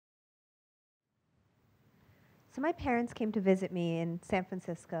So my parents came to visit me in San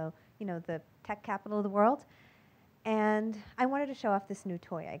Francisco, you know, the tech capital of the world, and I wanted to show off this new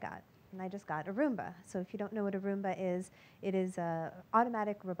toy I got. And I just got a Roomba. So if you don't know what a Roomba is, it is an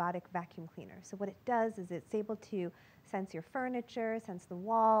automatic robotic vacuum cleaner. So what it does is it's able to sense your furniture, sense the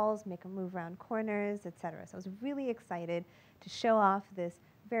walls, make them move around corners, etc. So I was really excited to show off this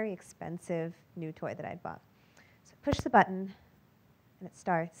very expensive new toy that I'd bought. So I push the button, and it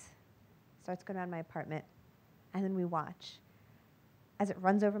starts going around my apartment, and then we watch as it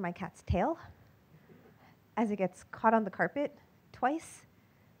runs over my cat's tail, as it gets caught on the carpet twice,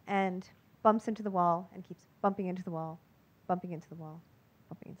 and bumps into the wall and keeps bumping into the wall, bumping into the wall,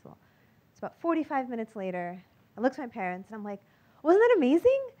 bumping into the wall. It's about 45 minutes later. I look at my parents, and I'm like, wasn't that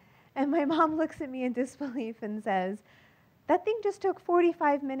amazing? And my mom looks at me in disbelief and says, that thing just took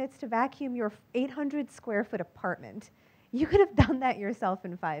 45 minutes to vacuum your 800 square foot apartment. You could have done that yourself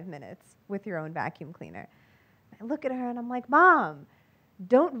in 5 minutes with your own vacuum cleaner. I look at her, and I'm like, Mom,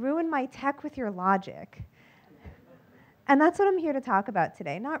 don't ruin my tech with your logic. And that's what I'm here to talk about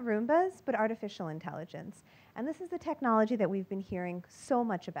today. Not Roombas, but artificial intelligence. And this is the technology that we've been hearing so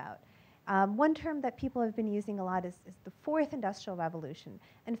much about. One term that people have been using a lot is the fourth industrial revolution.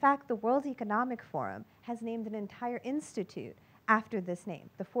 In fact, the World Economic Forum has named an entire institute after this name,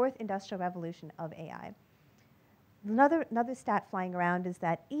 the fourth industrial revolution of AI. Another stat flying around is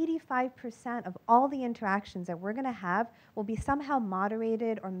that 85% of all the interactions that we're going to have will be somehow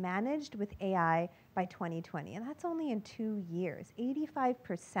moderated or managed with AI by 2020. And that's only in 2 years,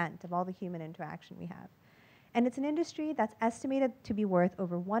 85% of all the human interaction we have. And it's an industry that's estimated to be worth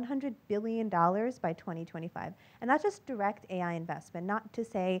over $100 billion by 2025. And that's just direct AI investment, not to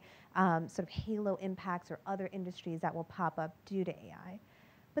say sort of halo impacts or other industries that will pop up due to AI.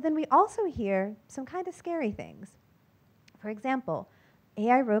 But then we also hear some kind of scary things. For example,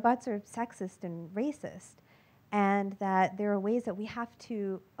 AI robots are sexist and racist, and that there are ways that we have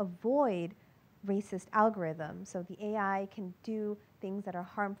to avoid racist algorithms. So the AI can do things that are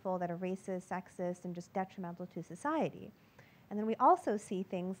harmful, that are racist, sexist, and just detrimental to society. And then we also see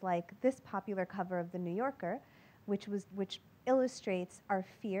things like this popular cover of The New Yorker, which illustrates our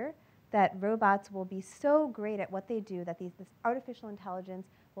fear that robots will be so great at what they do that this artificial intelligence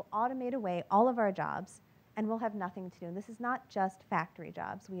will automate away all of our jobs, and we'll have nothing to do. And this is not just factory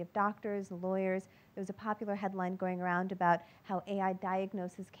jobs. We have doctors, lawyers. There was a popular headline going around about how AI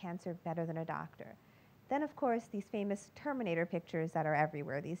diagnoses cancer better than a doctor. Then, of course, these famous Terminator pictures that are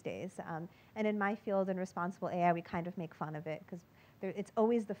everywhere these days. And in my field in responsible AI, we kind of make fun of it, because it's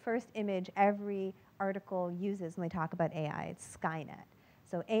always the first image every article uses when they talk about AI. It's Skynet.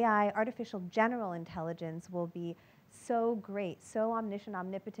 So AI, artificial general intelligence, will be so great, so omniscient,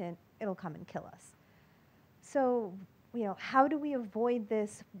 omnipotent, it'll come and kill us. So, you know, how do we avoid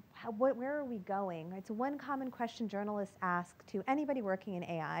this? Where are we going? Right? So one common question journalists ask to anybody working in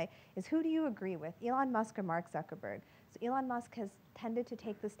AI is, who do you agree with, Elon Musk or Mark Zuckerberg? So Elon Musk has tended to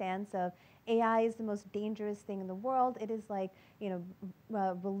take the stance of AI is the most dangerous thing in the world. It is like, you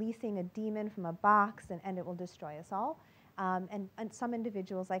know, releasing a demon from a box, and it will destroy us all. And some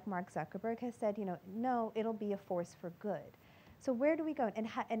individuals like Mark Zuckerberg has said, you know, no, it'll be a force for good. So where do we go?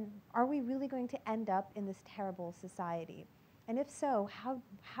 And are we really going to end up in this terrible society? And if so,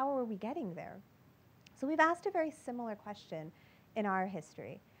 how are we getting there? So we've asked a very similar question in our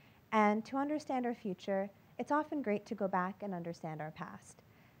history. And to understand our future, it's often great to go back and understand our past.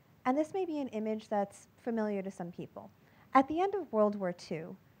 And this may be an image that's familiar to some people. At the end of World War II,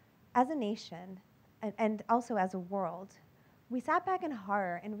 as a nation, and also as a world, we sat back in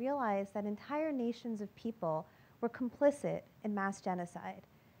horror and realized that entire nations of people were complicit in mass genocide.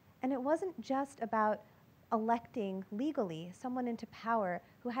 And it wasn't just about electing legally someone into power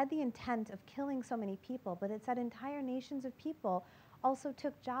who had the intent of killing so many people, but it's that entire nations of people also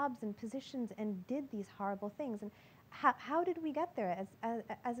took jobs and positions and did these horrible things. And how did we get there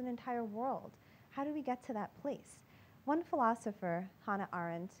as an entire world? How did we get to that place? One philosopher, Hannah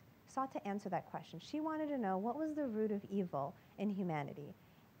Arendt, sought to answer that question. She wanted to know what was the root of evil in humanity.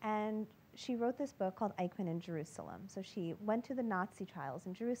 And she wrote this book called Eichmann in Jerusalem. So she went to the Nazi trials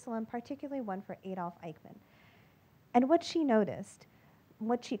in Jerusalem, particularly one for Adolf Eichmann. And what she noticed,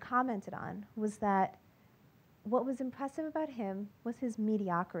 what she commented on, was that what was impressive about him was his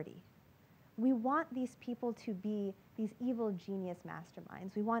mediocrity. We want these people to be these evil genius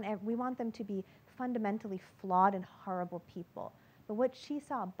masterminds. We want them to be fundamentally flawed and horrible people. But what she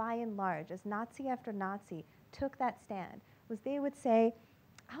saw, by and large, as Nazi after Nazi took that stand, was they would say,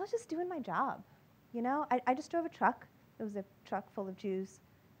 I was just doing my job. You know, I just drove a truck. It was a truck full of Jews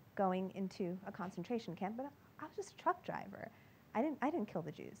going into a concentration camp, but I was just a truck driver. I didn't kill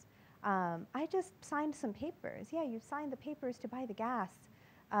the Jews. I just signed some papers. Yeah, you signed the papers to buy the gas,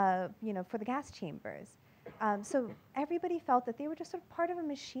 for the gas chambers. So everybody felt that they were just sort of part of a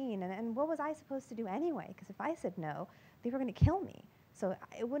machine, and what was I supposed to do anyway? Because if I said no, they were going to kill me. So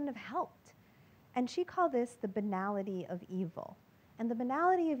it wouldn't have helped. And she called this the banality of evil. And the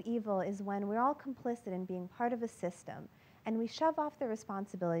banality of evil is when we're all complicit in being part of a system, and we shove off the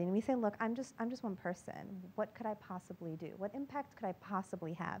responsibility, and we say, look, I'm just one person. What could I possibly do? What impact could I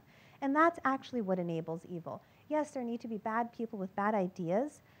possibly have? And that's actually what enables evil. Yes, there need to be bad people with bad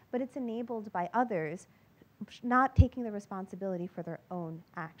ideas, but it's enabled by others not taking the responsibility for their own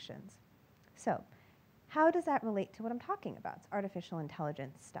actions. So how does that relate to what I'm talking about? It's artificial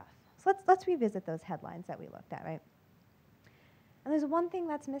intelligence stuff. So let's revisit those headlines that we looked at, right? And there's one thing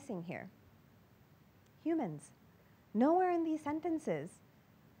that's missing here. Humans. Nowhere in these sentences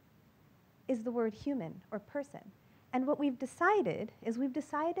is the word human or person. And what we've decided is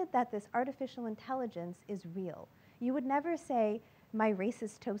that this artificial intelligence is real. You would never say, my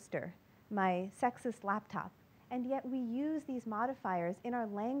racist toaster, my sexist laptop, and yet we use these modifiers in our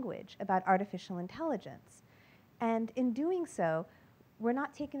language about artificial intelligence. And in doing so, we're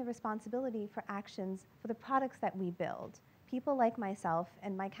not taking the responsibility for actions for the products that we build, people like myself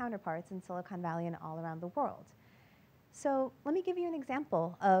and my counterparts in Silicon Valley and all around the world. So let me give you an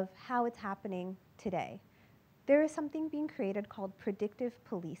example of how it's happening today. There is something being created called predictive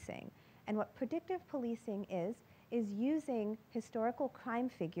policing. And what predictive policing is using historical crime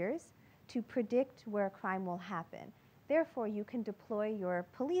figures to predict where a crime will happen. Therefore, you can deploy your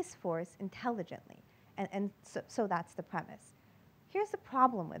police force intelligently. And so that's the premise. Here's the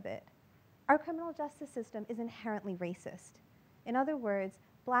problem with it. Our criminal justice system is inherently racist. In other words,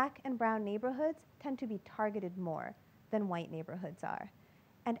 black and brown neighborhoods tend to be targeted more than white neighborhoods are.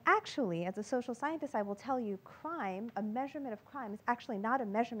 And actually, as a social scientist, I will tell you crime, a measurement of crime, is actually not a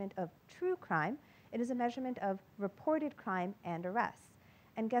measurement of true crime. It is a measurement of reported crime and arrests.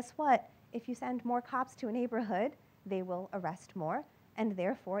 And guess what? If you send more cops to a neighborhood, they will arrest more, and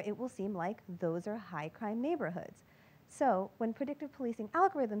therefore it will seem like those are high crime neighborhoods. So when predictive policing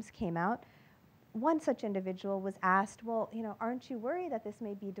algorithms came out, one such individual was asked, well, aren't you worried that this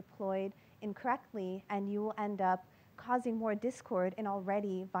may be deployed incorrectly and you will end up causing more discord in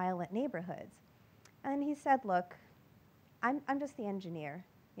already violent neighborhoods? And he said, look, I'm just the engineer.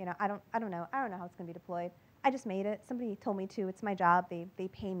 I don't know how it's going to be deployed. I just made it. Somebody told me to. It's my job. They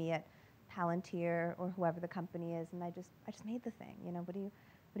pay me at Palantir or whoever the company is, and I just made the thing. What do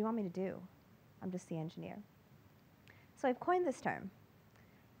you want me to do? I'm just the engineer. So I've coined this term.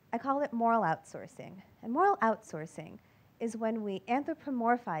 I call it moral outsourcing. And moral outsourcing is when we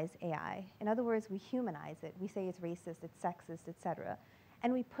anthropomorphize AI. In other words, we humanize it. We say it's racist, it's sexist, et cetera.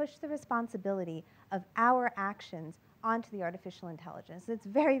 And we push the responsibility of our actions onto the artificial intelligence. It's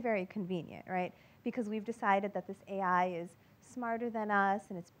very, very convenient, right? Because we've decided that this AI is smarter than us,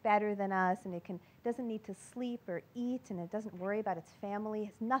 and it's better than us, and it doesn't need to sleep or eat, and it doesn't worry about its family. It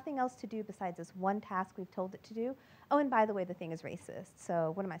has nothing else to do besides this one task we've told it to do. Oh, and by the way, the thing is racist.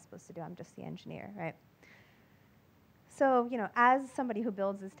 So what am I supposed to do? I'm just the engineer, right? So, as somebody who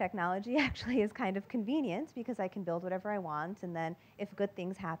builds this technology, actually is kind of convenient because I can build whatever I want, and then if good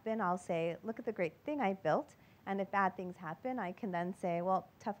things happen, I'll say, look at the great thing I built, and if bad things happen, I can then say, well,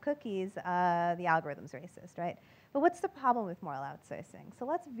 tough cookies, the algorithm's racist, right? But what's the problem with moral outsourcing? So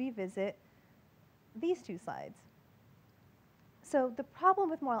let's revisit these two slides. So the problem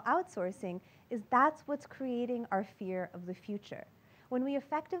with moral outsourcing is that's what's creating our fear of the future. When we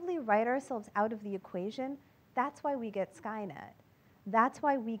effectively write ourselves out of the equation, that's why we get Skynet. That's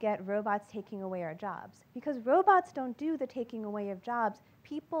why we get robots taking away our jobs. Because robots don't do the taking away of jobs.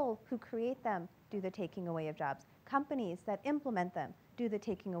 People who create them do the taking away of jobs. Companies that implement them do the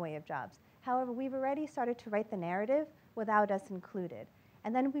taking away of jobs. However, we've already started to write the narrative without us included.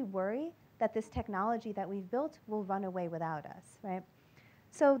 And then we worry that this technology that we've built will run away without us, right?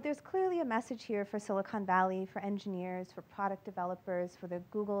 So there's clearly a message here for Silicon Valley, for engineers, for product developers, for the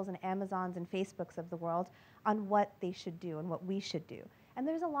Googles and Amazons and Facebooks of the world on what they should do and what we should do. And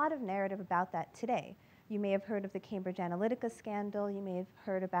there's a lot of narrative about that today. You may have heard of the Cambridge Analytica scandal. You may have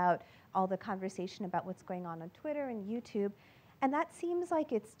heard about all the conversation about what's going on Twitter and YouTube. And that seems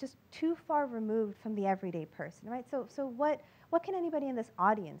like it's just too far removed from the everyday person, right? So what can anybody in this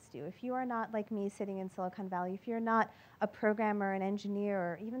audience do? If you are not like me sitting in Silicon Valley, if you're not a programmer, an engineer,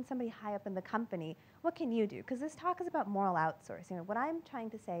 or even somebody high up in the company, what can you do? Because this talk is about moral outsourcing. What I'm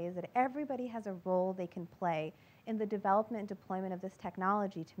trying to say is that everybody has a role they can play in the development and deployment of this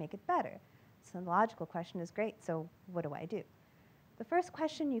technology to make it better. So the logical question is, great, so what do I do? The first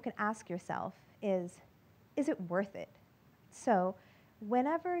question you can ask yourself is it worth it? So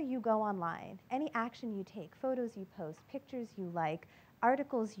whenever you go online, any action you take, photos you post, pictures you like,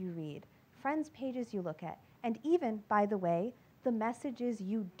 articles you read, friends' pages you look at, and even, by the way, the messages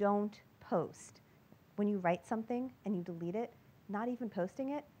you don't post. When you write something and you delete it, not even posting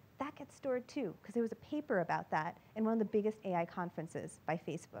it, that gets stored too, because there was a paper about that in one of the biggest AI conferences by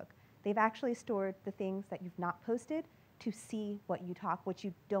Facebook. They've actually stored the things that you've not posted to see what you talk, what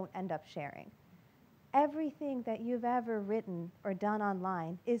you don't end up sharing. Everything that you've ever written or done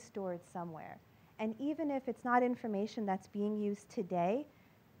online is stored somewhere. And even if it's not information that's being used today,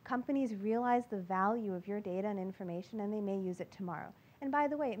 companies realize the value of your data and information, and they may use it tomorrow. And by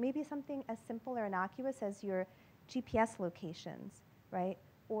the way, it may be something as simple or innocuous as your GPS locations, right?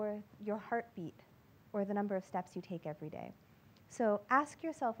 Or your heartbeat, or the number of steps you take every day. So ask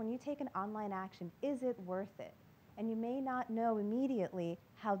yourself, when you take an online action, is it worth it? And you may not know immediately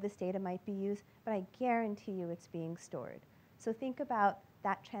how this data might be used, but I guarantee you it's being stored. So think about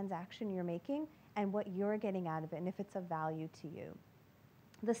that transaction you're making and what you're getting out of it, and if it's of value to you.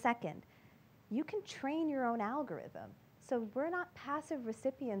 The second, you can train your own algorithm. So we're not passive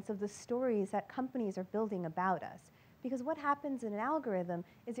recipients of the stories that companies are building about us. Because what happens in an algorithm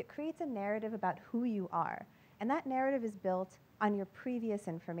is it creates a narrative about who you are. And that narrative is built on your previous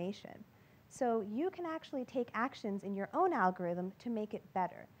information. So you can actually take actions in your own algorithm to make it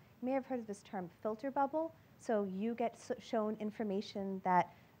better. You may have heard of this term filter bubble. So you get shown information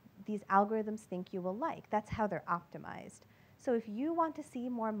that these algorithms think you will like. That's how they're optimized. So if you want to see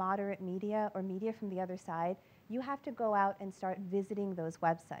more moderate media or media from the other side, you have to go out and start visiting those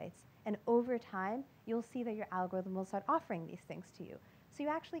websites. And over time, you'll see that your algorithm will start offering these things to you. So you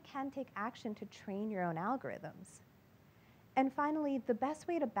actually can take action to train your own algorithms. And finally, the best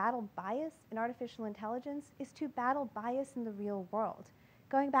way to battle bias in artificial intelligence is to battle bias in the real world.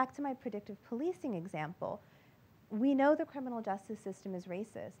 Going back to my predictive policing example, we know the criminal justice system is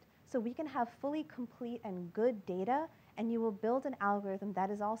racist. So we can have fully complete and good data, and you will build an algorithm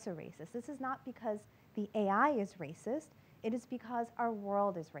that is also racist. This is not because the AI is racist. It is because our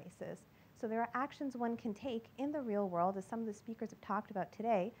world is racist. So there are actions one can take in the real world, as some of the speakers have talked about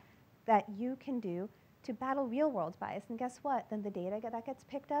today, that you can do to battle real-world bias. And guess what? Then the data that gets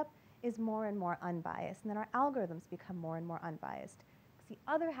picked up is more and more unbiased. And then our algorithms become more and more unbiased. The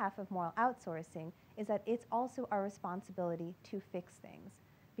other half of moral outsourcing is that it's also our responsibility to fix things,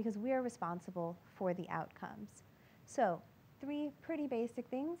 because we are responsible for the outcomes. So 3 pretty basic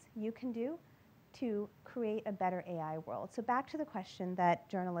things you can do to create a better AI world. So back to the question that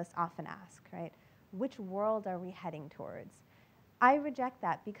journalists often ask, right? Which world are we heading towards? I reject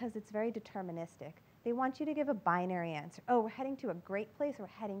that because it's very deterministic. They want you to give a binary answer. Oh, we're heading to a great place, or we're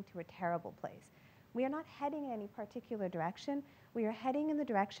heading to a terrible place. We are not heading in any particular direction. We are heading in the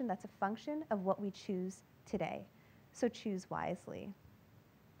direction that's a function of what we choose today. So choose wisely.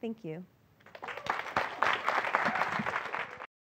 Thank you.